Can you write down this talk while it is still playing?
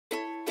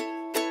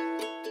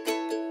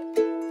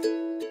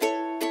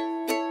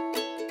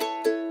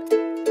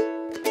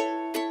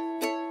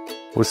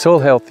Well, soil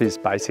health is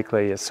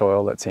basically a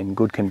soil that's in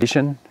good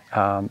condition.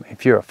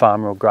 If you're a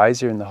farmer or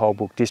grazier in the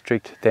Holbrook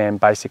district, then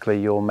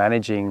basically you're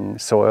managing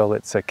soil.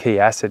 It's a key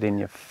asset in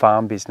your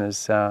farm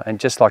business. And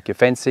just like your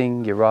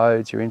fencing, your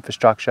roads, your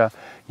infrastructure,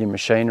 your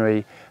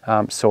machinery,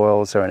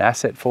 soils are an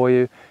asset for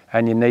you,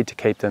 and you need to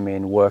keep them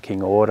in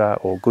working order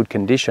or good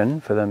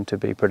condition for them to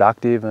be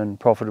productive and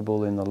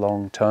profitable in the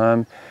long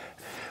term.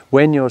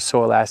 When your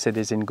soil asset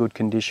is in good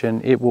condition,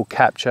 it will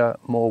capture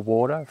more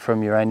water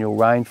from your annual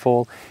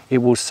rainfall. It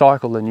will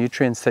cycle the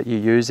nutrients that you're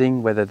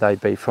using, whether they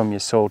be from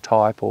your soil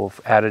type or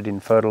added in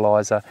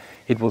fertiliser.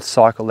 It will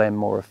cycle them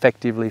more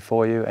effectively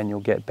for you, and you'll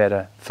get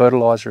better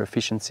fertiliser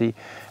efficiency.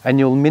 And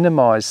you'll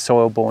minimise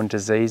soil-borne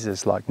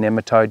diseases like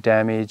nematode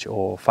damage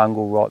or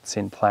fungal rots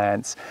in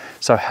plants.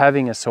 So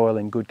having a soil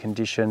in good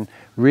condition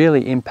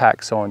really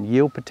impacts on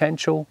yield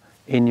potential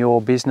in your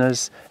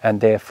business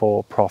and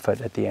therefore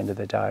profit at the end of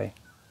the day.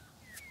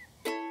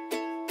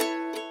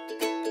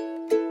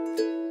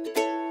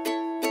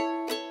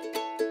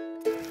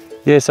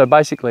 Yeah, so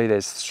basically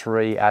there's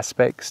three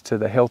aspects to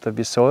the health of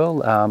your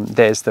soil.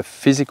 There's the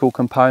physical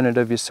component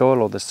of your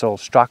soil or the soil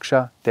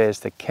structure.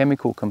 There's the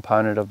chemical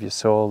component of your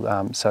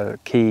soil, so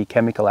key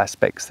chemical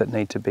aspects that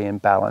need to be in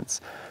balance.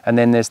 And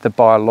then there's the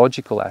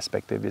biological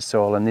aspect of your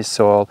soil, and this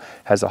soil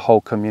has a whole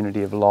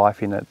community of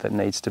life in it that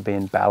needs to be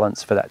in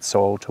balance for that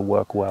soil to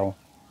work well.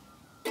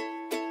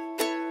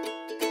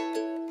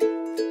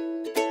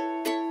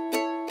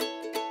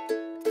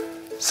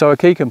 So a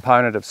key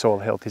component of soil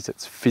health is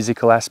its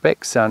physical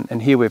aspects,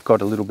 and here we've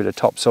got a little bit of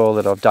topsoil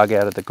that I've dug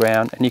out of the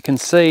ground, and you can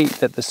see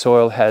that the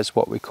soil has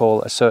what we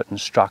call a certain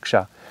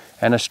structure.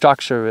 And a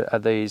structure are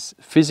these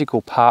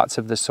physical parts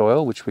of the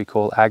soil, which we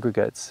call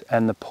aggregates,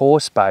 and the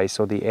pore space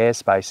or the air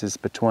spaces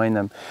between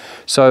them.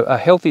 So a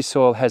healthy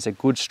soil has a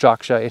good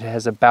structure. It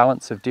has a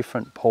balance of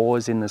different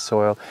pores in the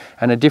soil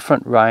and a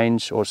different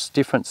range or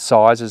different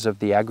sizes of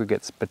the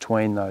aggregates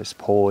between those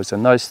pores.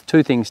 And those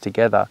two things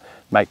together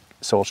make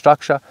soil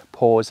structure,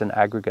 pores and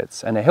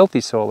aggregates. And a healthy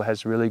soil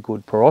has really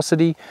good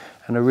porosity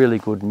and a really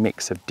good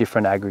mix of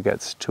different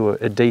aggregates to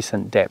a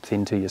decent depth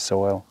into your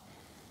soil.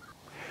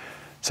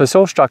 So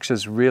soil structure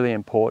is really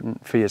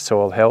important for your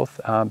soil health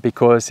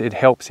because it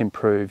helps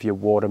improve your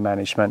water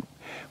management.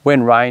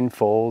 When rain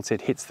falls,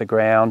 it hits the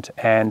ground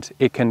and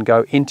it can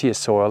go into your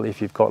soil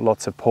if you've got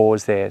lots of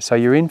pores there. So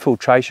your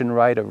infiltration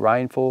rate of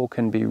rainfall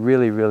can be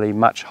really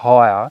much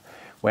higher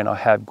when I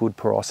have good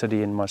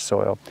porosity in my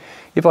soil.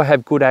 If I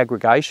have good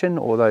aggregation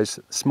or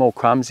those small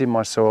crumbs in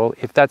my soil,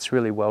 if that's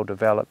really well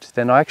developed,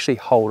 then I actually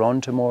hold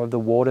on to more of the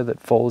water that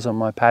falls on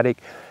my paddock,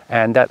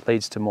 and that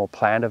leads to more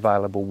plant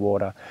available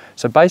water.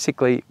 So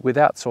basically,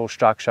 without soil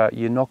structure,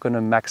 you're not going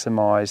to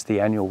maximise the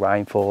annual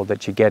rainfall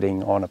that you're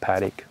getting on a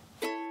paddock.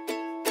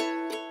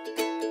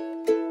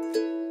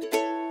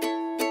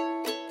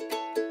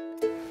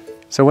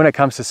 So when it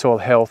comes to soil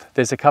health,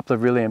 there's a couple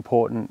of really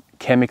important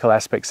chemical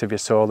aspects of your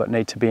soil that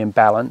need to be in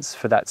balance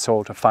for that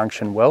soil to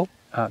function well.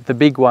 The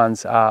big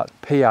ones are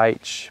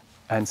pH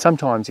and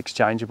sometimes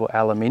exchangeable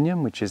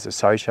aluminium, which is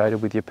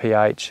associated with your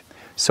pH,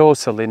 soil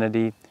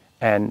salinity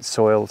and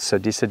soil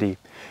sodicity.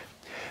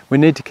 We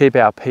need to keep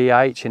our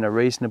pH in a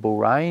reasonable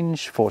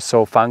range for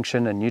soil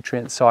function and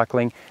nutrient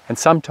cycling, and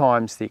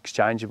sometimes the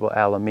exchangeable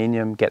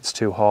aluminium gets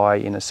too high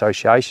in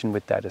association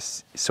with that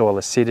soil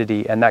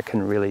acidity, and that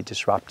can really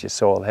disrupt your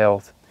soil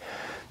health.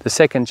 The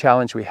second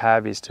challenge we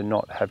have is to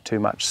not have too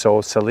much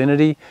soil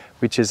salinity,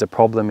 which is a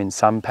problem in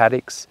some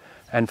paddocks.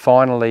 And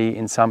finally,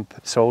 in some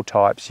soil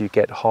types, you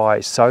get high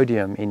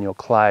sodium in your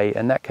clay,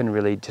 and that can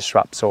really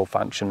disrupt soil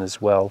function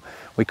as well.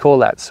 We call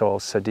that soil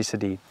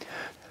sodicity.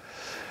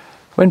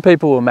 When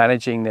people are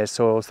managing their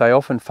soils, they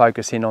often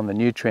focus in on the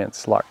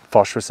nutrients like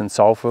phosphorus and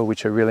sulphur,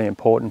 which are really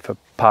important for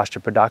pasture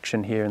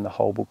production here in the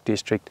Holbrook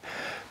district.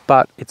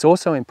 But it's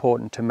also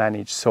important to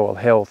manage soil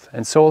health,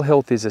 and soil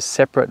health is a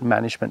separate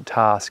management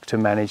task to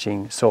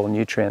managing soil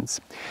nutrients.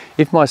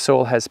 If my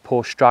soil has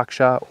poor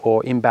structure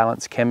or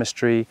imbalanced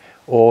chemistry,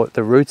 or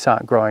the roots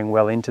aren't growing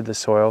well into the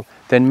soil,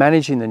 then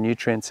managing the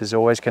nutrients is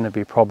always going to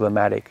be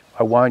problematic.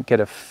 I won't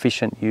get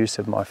efficient use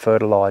of my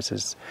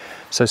fertilisers.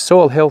 So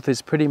soil health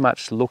is pretty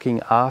much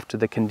looking after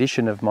the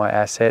condition of my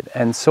asset,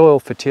 and soil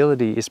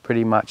fertility is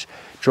pretty much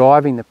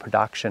driving the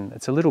production.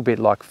 It's a little bit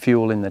like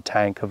fuel in the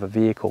tank of a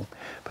vehicle,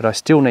 but I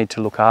still need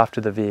to look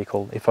after the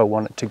vehicle if I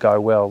want it to go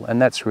well,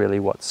 and that's really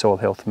what soil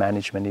health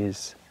management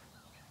is.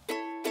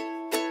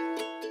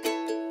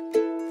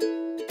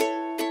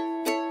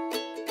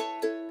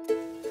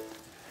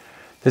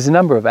 There's a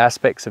number of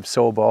aspects of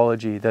soil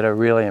biology that are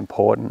really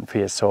important for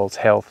your soil's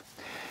health.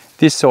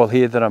 This soil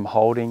here that I'm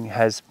holding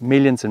has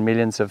millions and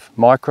millions of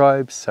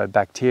microbes, so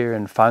bacteria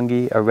and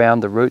fungi,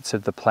 around the roots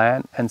of the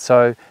plant, and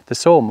so the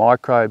soil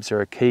microbes are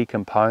a key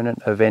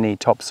component of any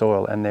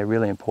topsoil, and they're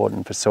really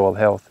important for soil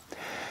health.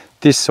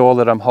 This soil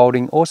that I'm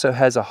holding also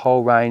has a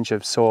whole range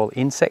of soil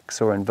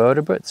insects or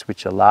invertebrates,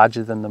 which are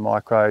larger than the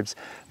microbes,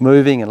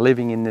 moving and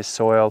living in this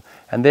soil,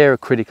 and they're a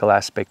critical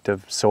aspect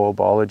of soil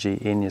biology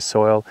in your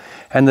soil.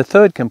 And the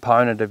third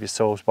component of your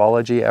soil's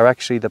biology are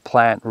actually the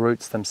plant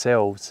roots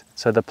themselves.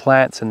 So the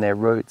plants and their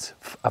roots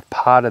are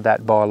part of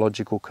that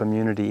biological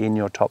community in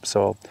your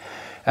topsoil.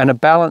 And a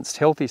balanced,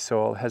 healthy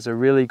soil has a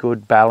really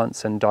good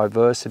balance and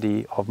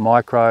diversity of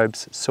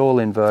microbes, soil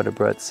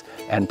invertebrates,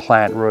 and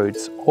plant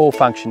roots, all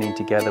functioning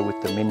together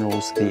with the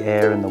minerals, the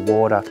air, and the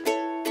water.